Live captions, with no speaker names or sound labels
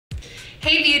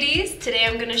Hey beauties! Today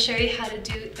I'm going to show you how to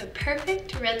do the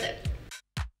perfect red lip.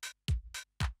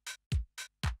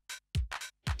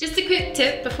 Just a quick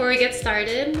tip before we get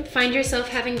started. Find yourself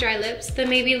having dry lips, then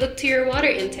maybe look to your water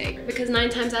intake, because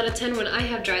 9 times out of 10 when I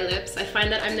have dry lips, I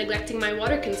find that I'm neglecting my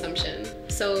water consumption.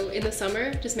 So in the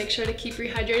summer, just make sure to keep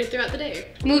rehydrated throughout the day.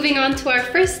 Moving on to our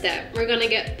first step, we're gonna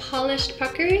get polished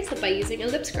puckers by using a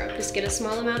lip scrub. Just get a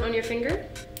small amount on your finger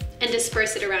and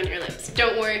disperse it around your lips.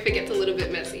 Don't worry if it gets a little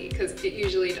bit messy, because it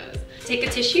usually does. Take a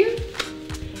tissue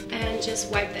and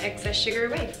just wipe the excess sugar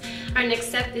away. Our next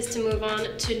step is to move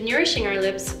on to nourishing our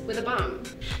lips with a balm.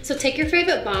 So take your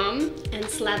favorite balm and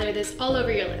slather this all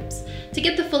over your lips. To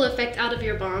get the full effect out of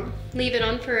your balm, leave it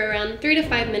on for around 3 to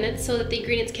 5 minutes so that the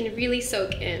ingredients can really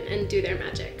soak in and do their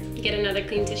magic. Get another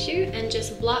clean tissue and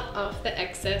just blot off the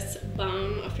excess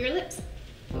balm off your lips.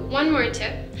 One more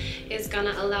tip is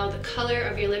gonna allow the color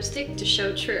of your lipstick to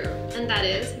show true, and that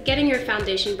is getting your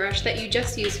foundation brush that you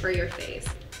just used for your face.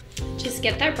 Just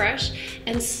get that brush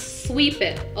and sweep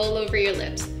it all over your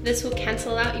lips. This will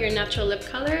cancel out your natural lip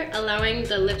color, allowing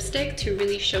the lipstick to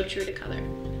really show true to color.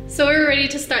 So we're ready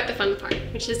to start the fun part,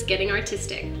 which is getting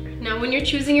artistic. Now when you're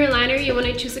choosing your liner, you want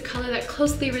to choose a color that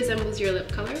closely resembles your lip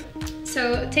color.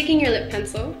 So taking your lip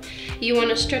pencil, you want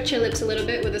to stretch your lips a little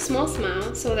bit with a small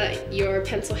smile so that your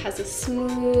pencil has a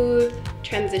smooth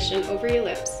transition over your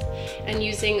lips, and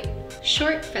using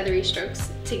short feathery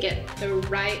strokes to get the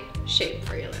right shape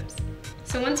for your lips.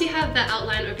 So once you have the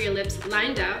outline of your lips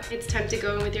lined out, it's time to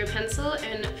go in with your pencil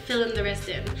and fill in the rest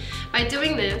in. By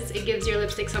doing this, it gives your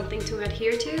lipstick something to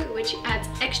adhere to, which adds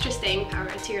extra staying power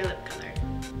to your lip color.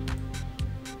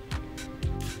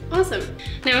 Awesome!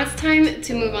 Now it's time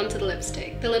to move on to the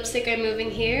lipstick. The lipstick I'm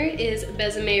moving here is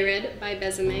Besame Red by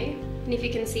Besame. And if you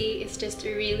can see, it's just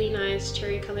a really nice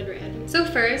cherry colored red. So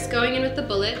first, going in with the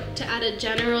bullet to add a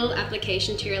general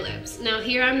application to your lips. Now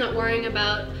here I'm not worrying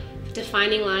about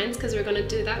defining lines because we're going to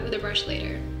do that with a brush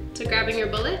later. So grabbing your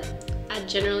bullet, add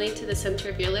generally to the center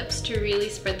of your lips to really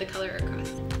spread the color across.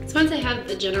 So once I have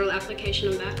the general application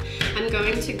of that, I'm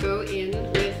going to go in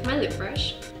with my lip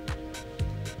brush.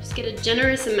 Just get a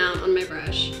generous amount on my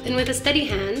brush. And with a steady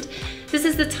hand, this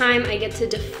is the time I get to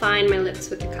define my lips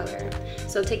with the color.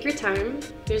 So take your time,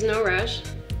 there's no rush,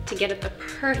 to get at the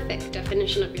perfect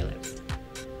definition of your lips.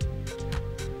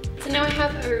 So now I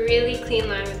have a really clean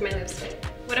line with my lipstick.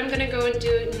 What I'm gonna go and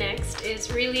do next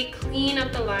is really clean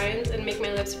up the lines and make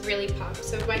my lips really pop.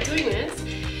 So by doing this,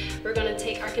 we're gonna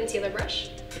take our concealer brush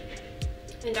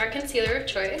and our concealer of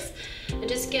choice and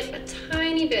just get a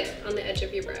tiny bit on the edge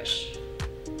of your brush.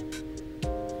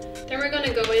 Then we're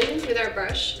gonna go in with our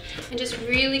brush and just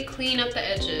really clean up the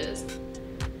edges.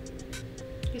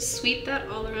 Just sweep that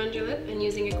all around your lip and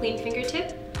using a clean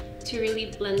fingertip to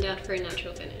really blend out for a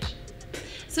natural finish.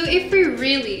 So if we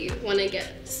really want to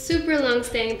get super long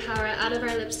staying power out of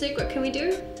our lipstick, what can we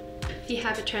do? If you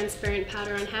have a transparent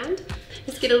powder on hand,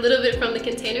 just get a little bit from the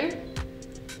container,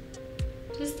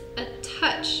 just a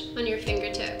touch on your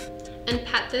fingertip, and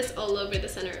pat this all over the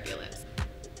center of your lips.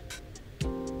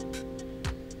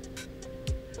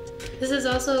 This is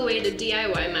also a way to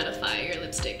DIY mattify your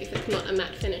lipstick if it's not a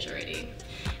matte finish already.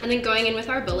 And then going in with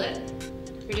our bullet,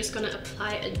 we're just going to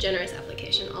apply a generous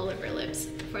application all over our lips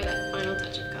for that final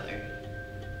touch of color.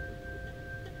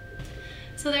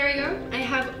 So there we go. I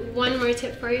have one more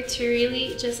tip for you to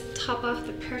really just top off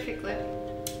the perfect lip.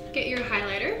 Get your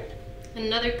highlighter,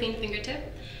 another clean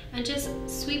fingertip, and just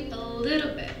sweep a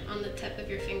little bit on the tip of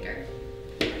your finger.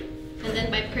 And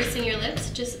then by pursing your lips,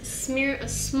 just smear a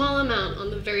small amount on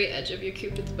the very edge of your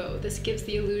Cupid's bow. This gives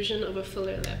the illusion of a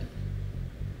fuller lip.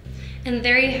 And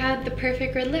there you have the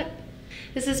perfect red lip.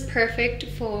 This is perfect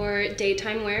for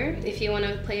daytime wear if you want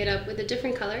to play it up with a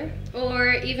different color,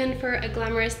 or even for a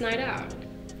glamorous night out.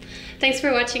 Thanks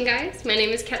for watching, guys. My name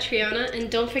is Catriona,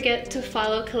 and don't forget to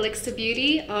follow Calixta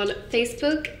Beauty on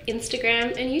Facebook,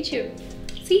 Instagram, and YouTube.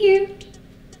 See you!